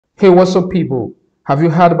Hey, what's up, people? Have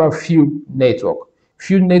you heard about Few Network?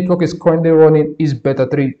 Few Network is currently running its Beta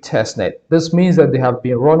 3 testnet. This means that they have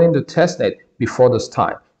been running the testnet before this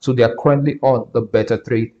time. So they are currently on the Beta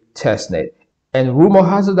 3 testnet. And rumor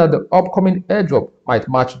has it that the upcoming airdrop might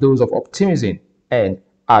match those of Optimism and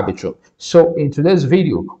Airdrop. So in today's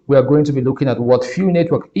video, we are going to be looking at what Few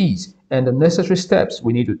Network is and the necessary steps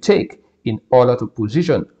we need to take in order to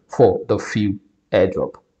position for the Few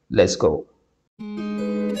airdrop. Let's go.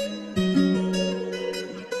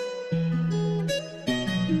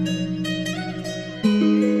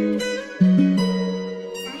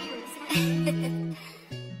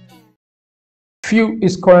 Few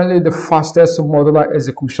is currently the fastest modular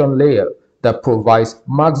execution layer that provides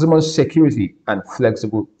maximum security and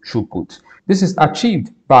flexible throughput. This is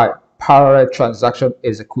achieved by parallel transaction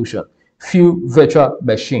execution, Few Virtual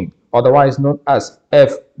Machine, otherwise known as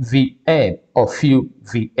FVM or Few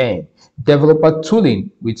VM, developer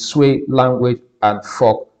tooling with Sway language and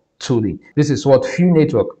fork tooling. This is what Few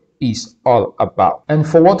Network is all about. And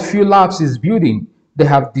for what Few Labs is building, they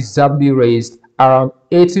have deservedly raised around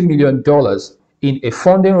 $80 million in a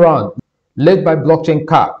funding round led by Blockchain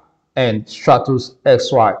Cap and Stratus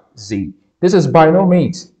XYZ. This is by no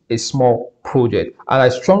means a small project, and I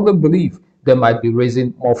strongly believe they might be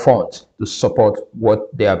raising more funds to support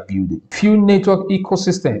what they are building. Few Network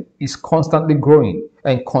ecosystem is constantly growing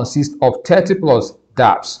and consists of 30 plus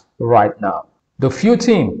dApps right now. The Few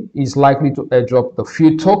team is likely to airdrop the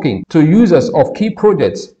Few token to users of key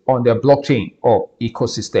projects on their blockchain or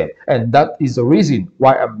ecosystem. And that is the reason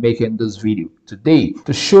why I'm making this video today,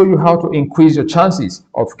 to show you how to increase your chances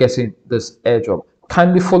of getting this airdrop.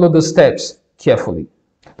 Kindly follow the steps carefully.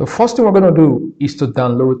 The first thing we're going to do is to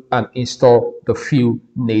download and install the Few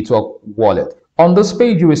Network wallet. On this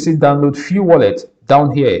page, you will see download Few wallet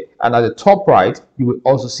down here, and at the top right you will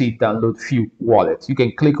also see download Few wallet. You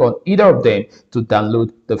can click on either of them to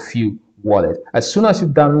download the Few wallet. As soon as you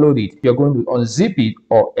download it, you're going to unzip it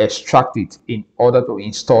or extract it in order to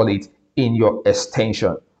install it in your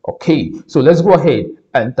extension. Okay, so let's go ahead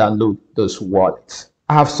and download this wallet.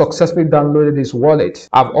 I have successfully downloaded this wallet.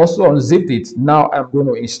 I've also unzipped it. Now I'm going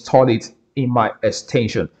to install it in my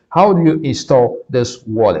extension. How do you install this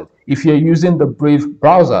wallet? If you're using the Brave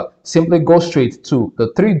browser, simply go straight to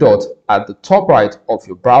the three dots at the top right of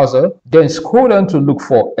your browser, then scroll down to look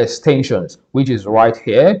for extensions, which is right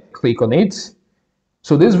here. Click on it.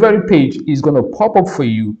 So this very page is going to pop up for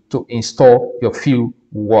you to install your Few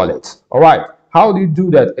wallet. All right, how do you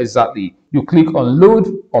do that exactly? You click on Load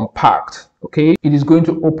Unpacked. Okay, it is going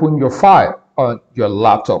to open your file on your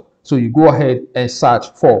laptop. So you go ahead and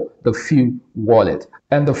search for the Few wallet.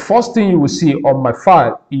 And the first thing you will see on my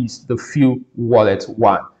file is the Few wallet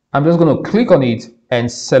 1. I'm just going to click on it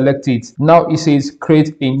and select it. Now it says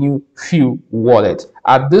create a new Few wallet.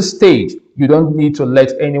 At this stage, you don't need to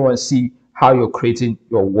let anyone see how you're creating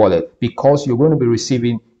your wallet, because you're going to be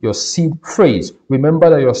receiving your seed phrase. Remember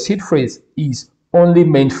that your seed phrase is only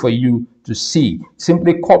meant for you to see.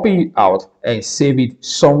 Simply copy it out and save it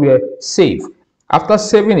somewhere safe. After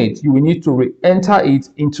saving it, you will need to re-enter it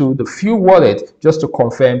into the Few wallet just to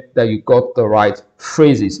confirm that you got the right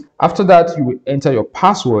phrases. After that, you will enter your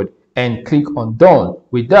password and click on Done.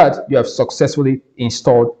 With that, you have successfully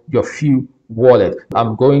installed your Few wallet.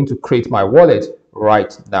 I'm going to create my wallet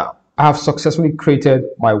right now. I have successfully created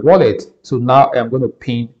my wallet. So now I'm going to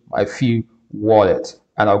pin my Few wallet,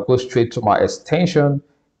 and I'll go straight to my extension.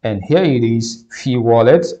 And here it is, Few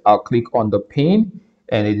wallet. I'll click on the pin,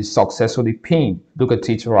 and it is successfully pinned. Look at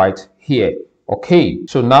it right here. Okay,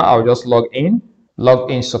 so now I'll just log in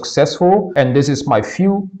successful, and this is my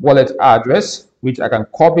Few wallet address, which I can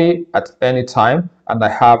copy at any time, and I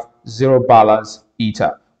have 0 balance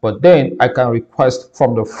Ether. But then I can request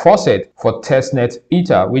from the faucet for testnet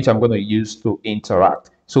Ether, which I'm going to use to interact.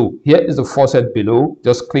 So here is the faucet below.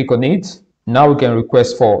 Just click on it. Now we can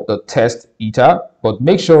request for the test Ether, but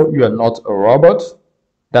make sure you are not a robot.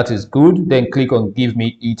 That is good. Then click on Give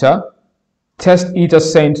Me Ether. Test Ether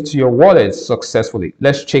sent to your wallet successfully.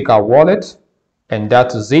 Let's check our wallet, and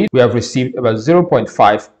that is it. We have received about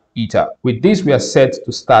 0.5 Ether. With this, we are set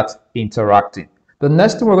to start interacting. The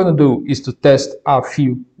next thing we're going to do is to test our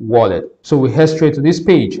Few wallet. So we head straight to this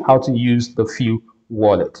page, how to use the Few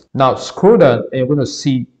wallet. Now scroll down and you're going to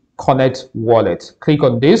see Connect Wallet. Click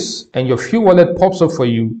on this and your Few wallet pops up for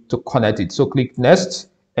you to connect it. So click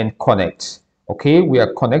Next and Connect. Okay, we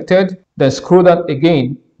are connected. Then scroll down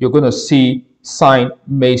again. You're going to see Sign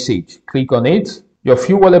Message. Click on it. Your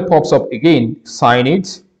Few wallet pops up again. Sign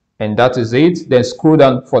it, and that is it. Then scroll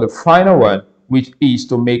down for the final one, which is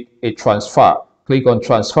to make a transfer. Click on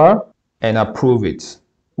Transfer and approve it.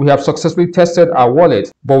 we have successfully tested our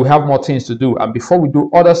wallet, but we have more things to do. And before we do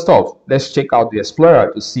other stuff, let's check out the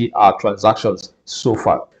Explorer to see our transactions so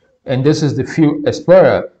far. And this is the Fuel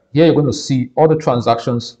Explorer. Here you're going to see all the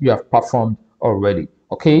transactions you have performed already.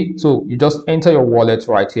 Okay, so you just enter your wallet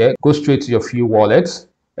right here, go straight to your Fuel wallet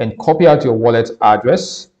and copy out your wallet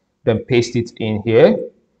address, then paste it in here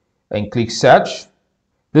and click search.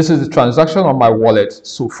 This is the transaction on my wallet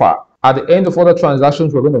so far. At the end of all the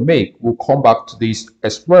transactions we're going to make, we'll come back to this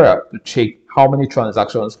Explorer to check how many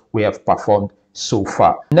transactions we have performed so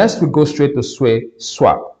far. Next, we go straight to Sway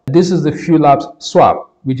Swap. This is the Fuel Labs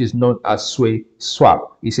swap, which is known as Sway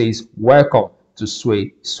Swap. It says, welcome to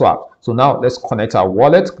Sway Swap. So now let's connect our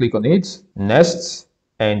wallet. Click on it, next,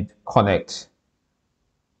 and connect.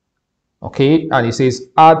 Okay, and it says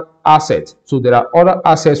add asset. So there are other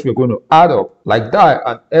assets we're going to add up, like DAI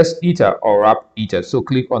and S-Ether or Wrap Ether. So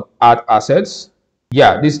click on add assets.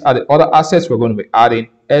 Yeah, these are the other assets we're going to be adding: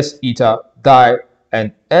 S-Ether, DAI,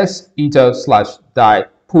 and S-Ether/DAI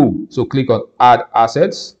pool. So click on add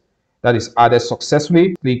assets. That is added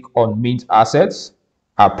successfully. Click on mint assets,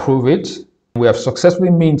 approve it. We have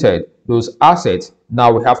successfully minted those assets.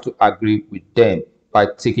 Now we have to agree with them by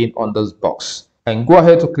ticking on this box and go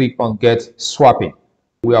ahead to click on get swapping.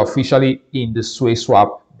 We are officially in the Sway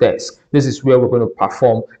Swap desk. This is where we're going to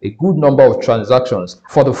perform a good number of transactions.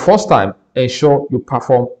 For the first time, ensure you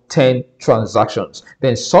perform 10 transactions.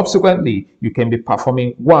 Then subsequently, you can be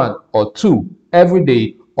performing 1 or 2 every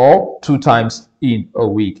day or 2 times in a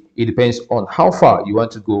week. It depends on how far you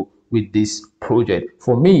want to go with this project.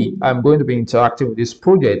 For me, I'm going to be interacting with this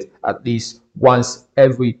project at least once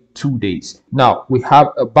every 2 days. Now, we have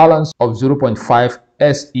a balance of 0.5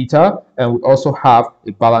 S-Ether, and we also have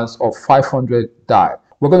a balance of 500 DAI.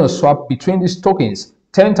 We're going to swap between these tokens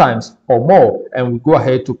 10 times or more, and we go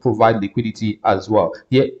ahead to provide liquidity as well.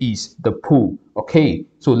 Here is the pool. Okay,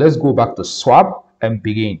 so let's go back to swap and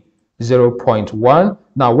begin. 0.1.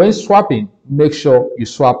 Now, when swapping, make sure you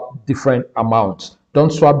swap different amounts.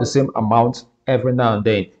 Don't swap the same amount every now and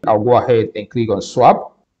then. I'll go ahead and click on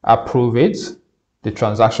swap, approve it. The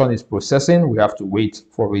transaction is processing. We have to wait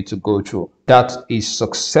for it to go through. That is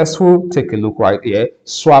successful. Take a look right here.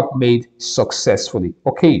 Swap made successfully.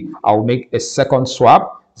 Okay, I'll make a second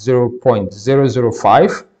swap,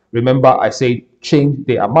 0.005. Remember, I said change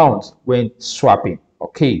the amount when swapping.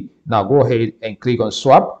 Okay, now go ahead and click on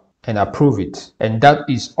swap and approve it. And that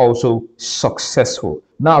is also successful.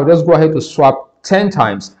 Now let's go ahead to swap 10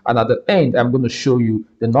 times. And at the end, I'm going to show you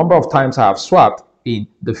the number of times I have swapped in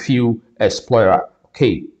the Fuel Explorer.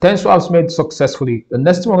 Okay, 10 swaps made successfully. The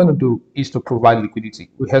next thing we're going to do is to provide liquidity.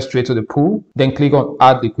 We head straight to the pool, then click on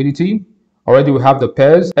add liquidity. Already we have the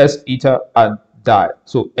pairs S-Ether and DAI.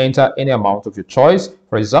 So enter any amount of your choice.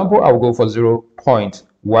 For example, I will go for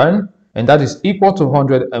 0.1, and that is equal to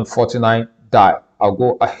 149 DAI. I'll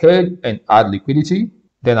go ahead and add liquidity,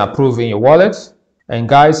 then approve in your wallet. And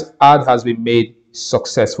guys, add has been made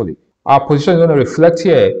successfully. Our position is going to reflect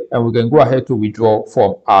here, and we can go ahead to withdraw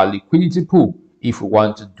from our liquidity pool if we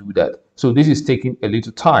want to do that. So this is taking a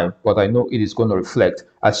little time, but I know it is going to reflect.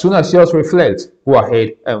 As soon as yours reflects, go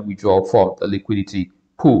ahead and withdraw from the liquidity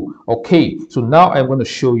pool. Okay, so now I'm going to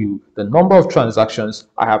show you the number of transactions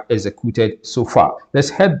I have executed so far. Let's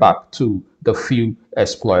head back to the Fuel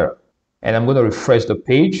Explorer, and I'm going to refresh the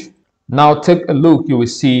page. Now take a look. You will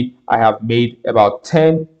see I have made about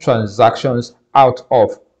 10 transactions out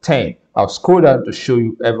of 10. I'll scroll down to show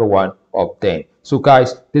you every one of them. So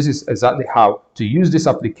guys, this is exactly how to use this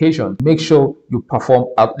application. Make sure you perform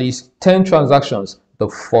at least 10 transactions the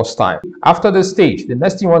first time. After this stage, the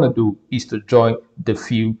next thing you want to do is to join the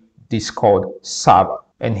Fuel Discord server.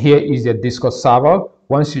 And here is the Discord server.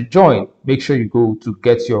 Once you join, make sure you go to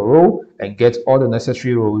get your role and get all the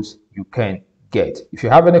necessary roles you can get. If you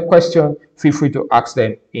have any question, feel free to ask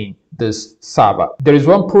them in this server. There is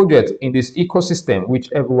one project in this ecosystem which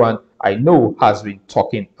everyone I know has been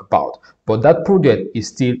talking about, but that project is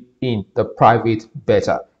still in the private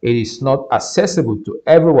beta. It is not accessible to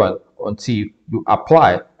everyone until you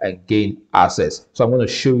apply and gain access. So I'm going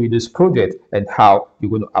to show you this project and how you're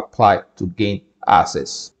going to apply to gain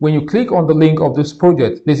access. When you click on the link of this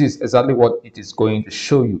project, this is exactly what it is going to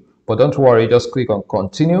show you. But don't worry, just click on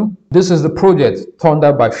continue. This is the project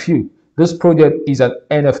Thunder by Fuel. This project is an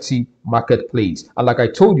NFT marketplace, and like I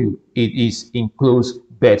told you, it is in closed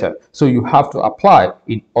beta, so you have to apply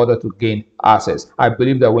in order to gain access. I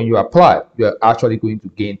believe that when you apply, you are actually going to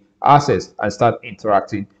gain access and start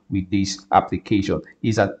interacting with this application.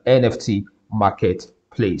 It's an NFT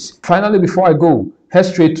marketplace. Finally, before I go, head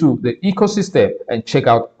straight to the ecosystem and check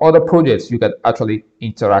out other projects you can actually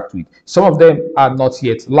interact with. Some of them are not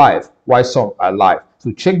yet live, while some are live.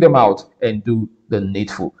 to check them out and do the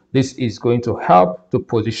needful. This is going to help to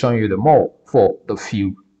position you the more for the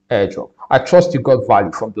few airdrop. I trust you got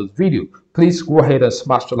value from this video. Please go ahead and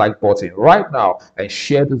smash the like button right now and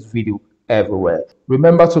share this video everywhere.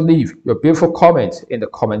 Remember to leave your beautiful comments in the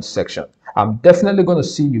comment section. I'm definitely going to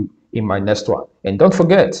see you in my next one. And don't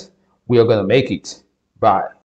forget, we are going to make it. Bye.